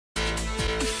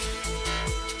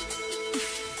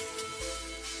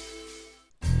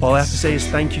All I have to say is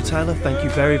thank you, Tyler. Thank you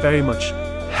very, very much.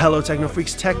 Hello, Techno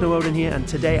Freaks. Techno Odin here, and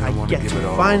today I get to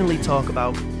finally talk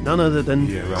about none other than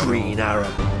Green Arrow.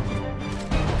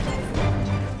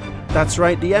 That's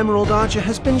right, the Emerald Archer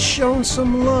has been shown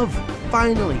some love,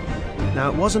 finally. Now,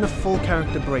 it wasn't a full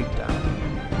character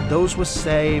breakdown. Those were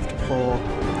saved for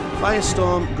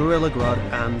Firestorm, Gorilla Grodd,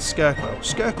 and Scarecrow.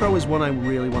 Scarecrow is one I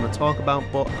really want to talk about,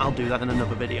 but I'll do that in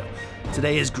another video.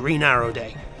 Today is Green Arrow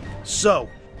Day. So,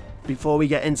 before we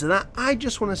get into that, I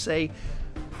just want to say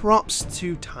props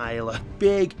to Tyler.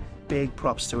 Big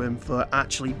props to him for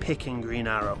actually picking Green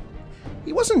Arrow.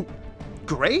 He wasn't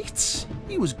great,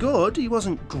 he was good, he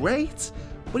wasn't great,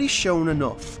 but he's shown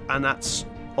enough, and that's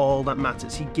all that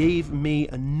matters. He gave me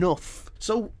enough.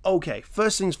 So, okay,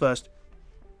 first things first,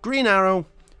 Green Arrow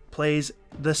plays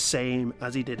the same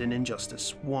as he did in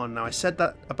Injustice 1. Now, I said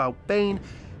that about Bane,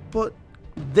 but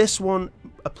this one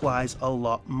applies a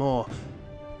lot more.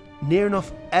 Near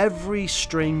enough every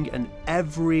string and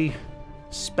every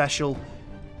special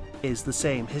is the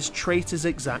same. His trait is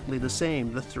exactly the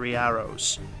same, the 3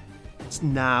 arrows. It's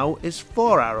now is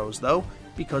 4 arrows though,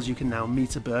 because you can now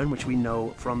meter burn, which we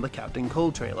know from the Captain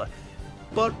Cold trailer.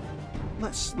 But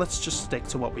let's just stick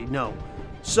to what we know.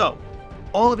 So,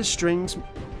 all of his strings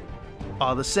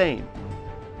are the same.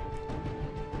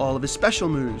 All of his special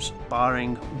moves,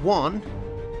 barring 1,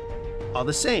 are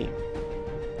the same.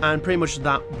 And pretty much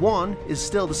that 1 is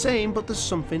still the same, but there's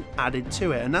something added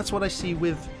to it. And that's what I see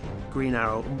with Green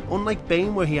Arrow. Unlike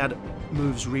Bane, where he had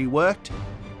moves reworked,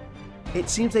 it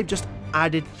seems they've just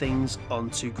added things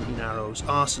onto Green Arrow's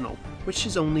arsenal, which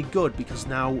is only good because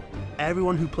now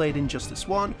everyone who played Injustice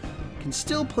 1 can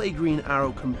still play Green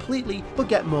Arrow completely, but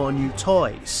get more new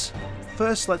toys.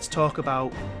 First, let's talk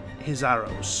about his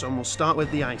arrows. So we'll start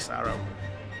with the Ice Arrow.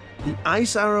 The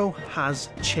Ice Arrow has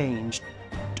changed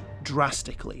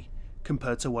drastically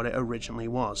compared to what it originally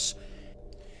was.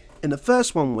 In the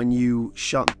first one, when you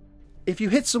shot, if you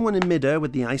hit someone in midair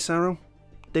with the Ice Arrow,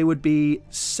 they would be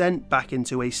sent back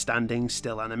into a standing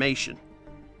still animation.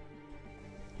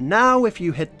 Now if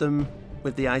you hit them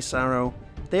with the Ice Arrow,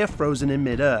 they are frozen in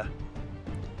midair,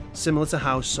 similar to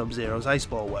how Sub-Zero's Ice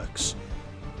Ball works.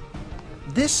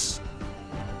 This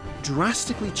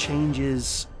drastically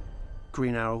changes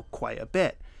Green Arrow quite a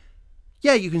bit.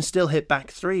 Yeah, you can still hit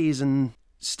back 3s and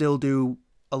still do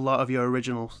a lot of your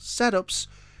original setups,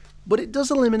 but it does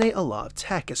eliminate a lot of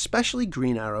tech, especially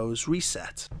Green Arrow's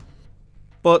reset.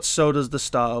 But so does the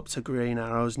start up to Green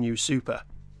Arrow's new super,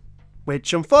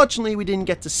 which unfortunately we didn't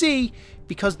get to see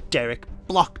because Derek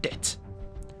blocked it.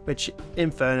 Which,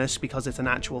 in fairness, because it's an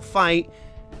actual fight,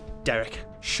 Derek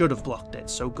should have blocked it,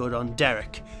 so good on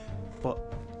Derek.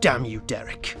 But damn you,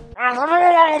 Derek.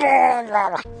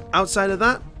 Outside of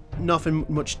that, nothing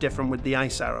much different with the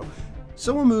Ice Arrow.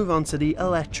 So we'll move on to the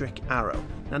Electric Arrow.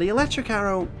 Now the Electric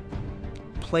Arrow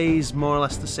plays more or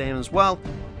less the same as well,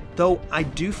 though I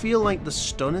do feel like the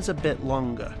stun is a bit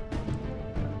longer.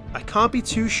 I can't be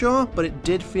too sure, but it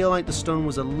did feel like the stun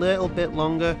was a little bit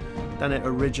longer than it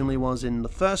originally was in the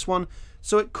first one,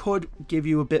 so it could give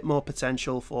you a bit more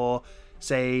potential for,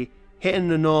 say,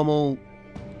 hitting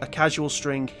a casual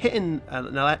string, hitting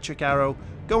an Electric Arrow,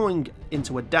 going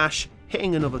into a dash,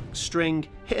 hitting another string,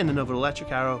 hitting another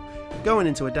Electric Arrow, going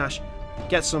into a dash,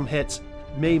 get some hits,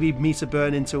 maybe meter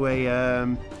burn into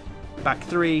a back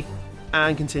 3,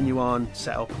 and continue on,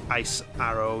 set up Ice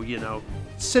Arrow, you know,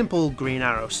 simple Green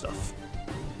Arrow stuff.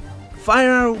 Fire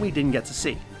Arrow we didn't get to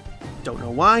see. Don't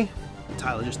know why,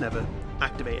 Tyler just never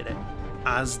activated it,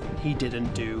 as he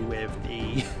didn't do with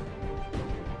the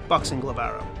Boxing Glove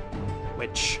Arrow,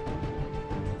 which,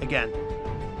 again,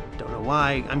 don't know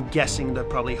why. I'm guessing they're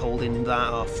probably holding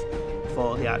that off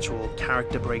for the actual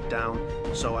character breakdown,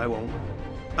 so I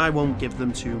won't give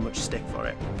them too much stick for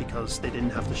it because they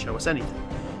didn't have to show us anything.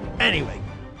 Anyway,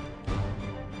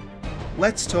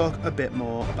 let's talk a bit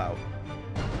more about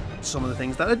some of the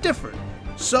things that are different.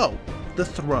 So, the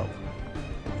throw.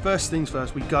 First things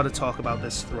first, we gotta talk about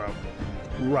this throw.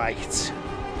 Right.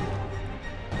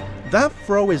 That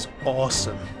throw is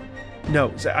awesome.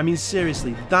 No, I mean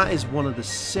seriously, that is one of the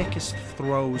sickest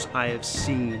throws I have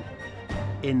seen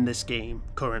in this game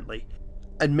currently.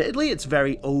 Admittedly, it's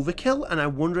very overkill, and I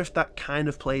wonder if that kind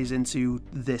of plays into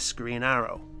this Green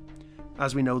Arrow.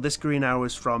 As we know, this Green Arrow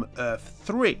is from Earth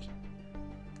 3,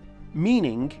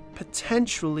 meaning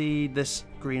potentially this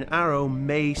Green Arrow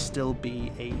may still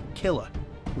be a killer.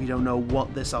 We don't know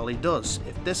what this Ollie does.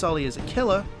 If this Ollie is a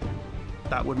killer,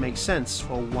 that would make sense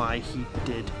for why he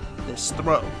did this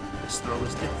throw. This throw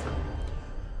is different.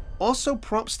 Also,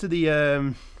 props to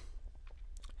the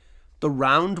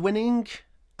round winning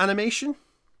animation.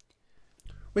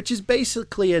 which is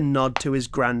basically a nod to his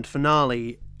grand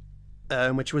finale,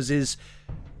 which was his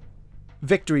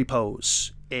victory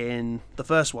pose in the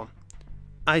first one.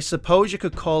 I suppose you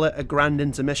could call it a grand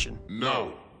intermission.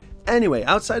 No. Anyway,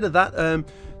 outside of that,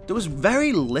 there was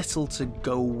very little to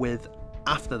go with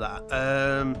after that.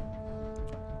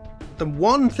 The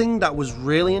one thing that was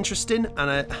really interesting,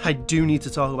 and I do need to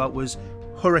talk about, was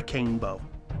Hurricane Bow.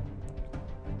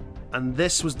 And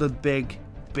this was the big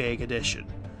addition.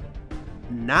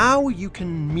 Now you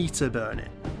can meter burn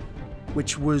it,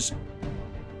 which was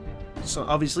so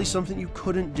obviously something you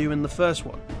couldn't do in the first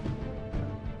one.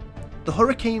 The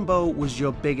Hurricane Bow was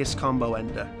your biggest combo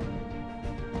ender,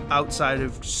 outside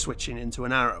of switching into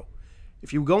an arrow.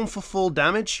 If you were going for full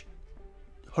damage,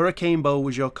 Hurricane Bow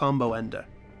was your combo ender.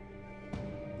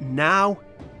 Now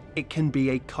it can be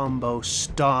a combo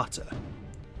starter.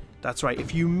 That's right,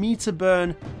 if you meter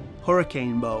burn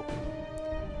Hurricane Bow,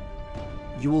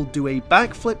 you will do a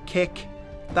backflip kick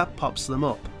that pops them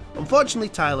up. Unfortunately,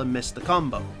 Tyler missed the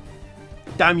combo.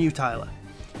 Damn you, Tyler.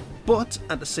 But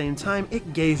at the same time,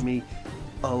 it gave me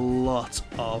a lot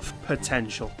of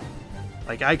potential.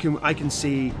 Like I can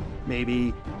see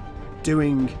maybe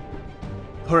doing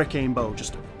Hurricane Bow,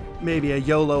 just maybe a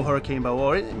YOLO Hurricane Bow,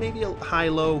 or maybe a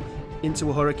high-low into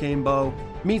a Hurricane Bow,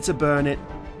 meter burn it,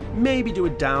 maybe do a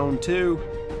down too,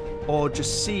 or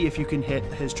just see if you can hit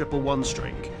his triple one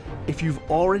string. If you've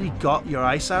already got your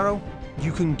ice arrow,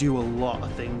 you can do a lot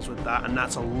of things with that, and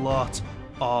that's a lot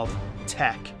of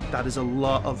tech. That is a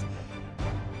lot of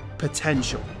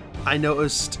potential. I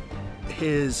noticed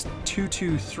his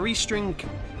 2-2-3 string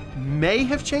may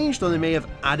have changed, or they may have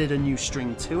added a new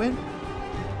string to it.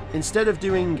 Instead of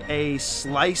doing a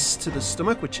slice to the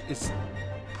stomach, which is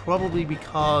probably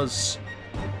because,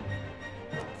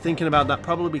 thinking about that,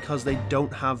 probably because they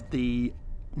don't have the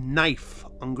knife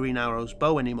on Green Arrow's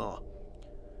bow anymore.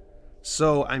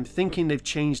 So I'm thinking they've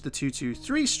changed the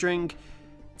 2-2-3 string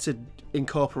to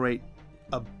incorporate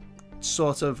a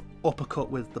sort of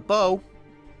uppercut with the bow,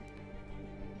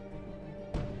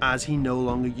 as he no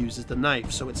longer uses the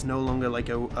knife, so it's no longer like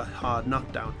a hard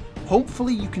knockdown.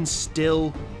 Hopefully you can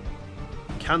still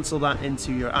cancel that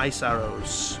into your ice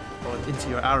arrows, or into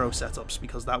your arrow setups,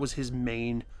 because that was his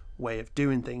main way of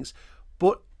doing things.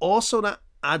 But also that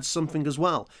adds something as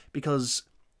well, because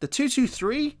the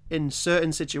 2-2-3 in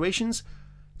certain situations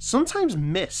sometimes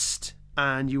missed,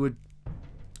 and you would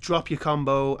drop your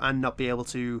combo and not be able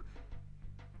to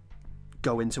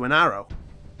go into an arrow.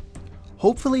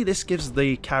 Hopefully this gives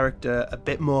the character a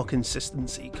bit more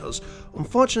consistency, because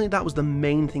unfortunately that was the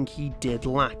main thing he did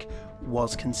lack,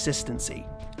 was consistency.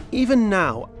 Even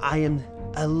now, I am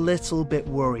a little bit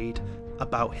worried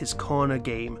about his corner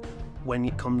game when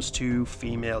it comes to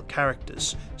female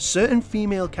characters. Certain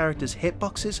female characters'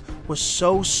 hitboxes were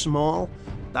so small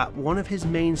that one of his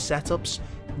main setups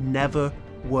never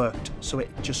worked, so it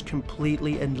just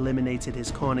completely eliminated his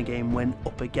corner game when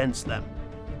up against them.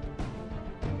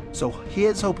 So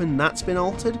here's hoping that's been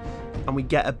altered and we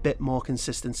get a bit more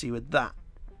consistency with that.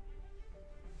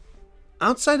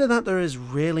 Outside of that, there is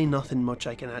really nothing much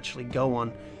I can actually go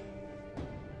on.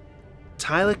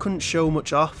 Tyler couldn't show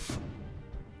much off,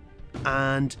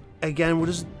 and again,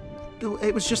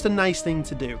 it was just a nice thing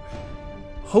to do.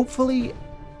 Hopefully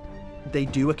they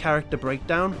do a character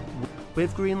breakdown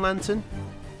with Green Lantern.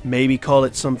 Maybe call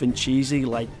it something cheesy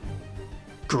like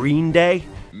Green Day.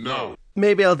 No.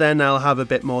 Maybe I'll have a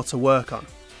bit more to work on.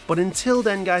 But until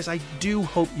then, guys, I do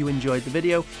hope you enjoyed the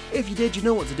video. If you did, you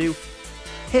know what to do.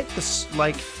 Hit the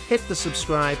like, hit the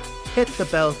subscribe, hit the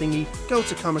bell thingy, go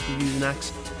to Comic Reviews and Acts,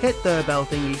 hit the bell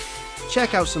thingy,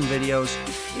 check out some videos.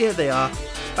 Here they are.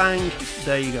 Bang,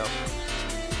 there you go.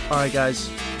 Alright guys,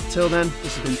 till then,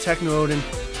 this has been Techno Odin.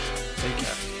 Take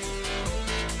care.